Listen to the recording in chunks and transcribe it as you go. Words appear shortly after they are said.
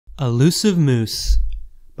Elusive Moose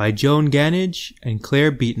by Joan Gannij and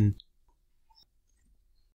Clare Beaton.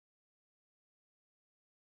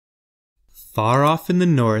 Far off in the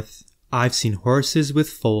north, I've seen horses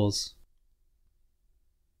with foals.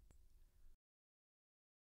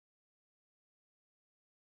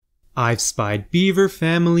 I've spied beaver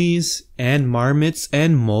families and marmots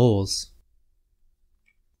and moles.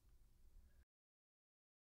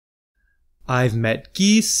 I've met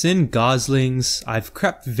geese and goslings, I've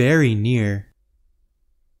crept very near.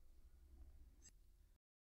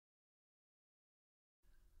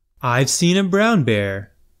 I've seen a brown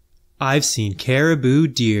bear, I've seen caribou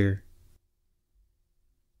deer.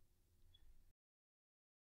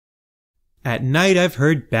 At night I've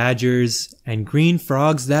heard badgers and green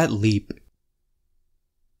frogs that leap.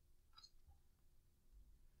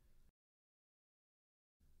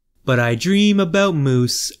 But I dream about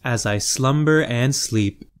moose as I slumber and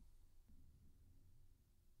sleep.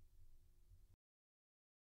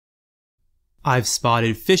 I've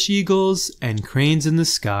spotted fish eagles and cranes in the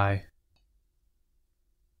sky.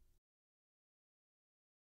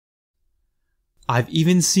 I've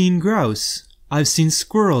even seen grouse. I've seen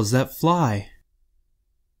squirrels that fly.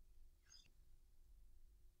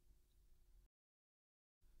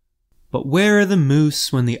 But where are the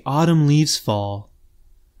moose when the autumn leaves fall?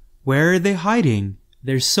 Where are they hiding?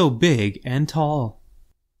 They're so big and tall.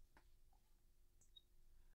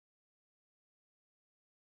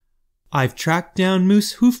 I've tracked down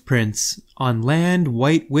moose hoof prints on land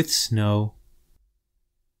white with snow.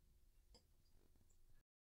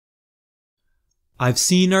 I've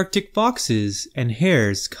seen Arctic foxes and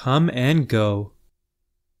hares come and go.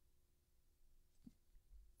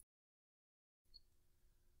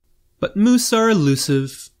 But moose are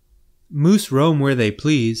elusive. Moose roam where they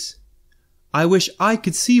please. I wish I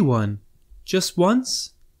could see one. Just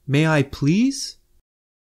once, may I please?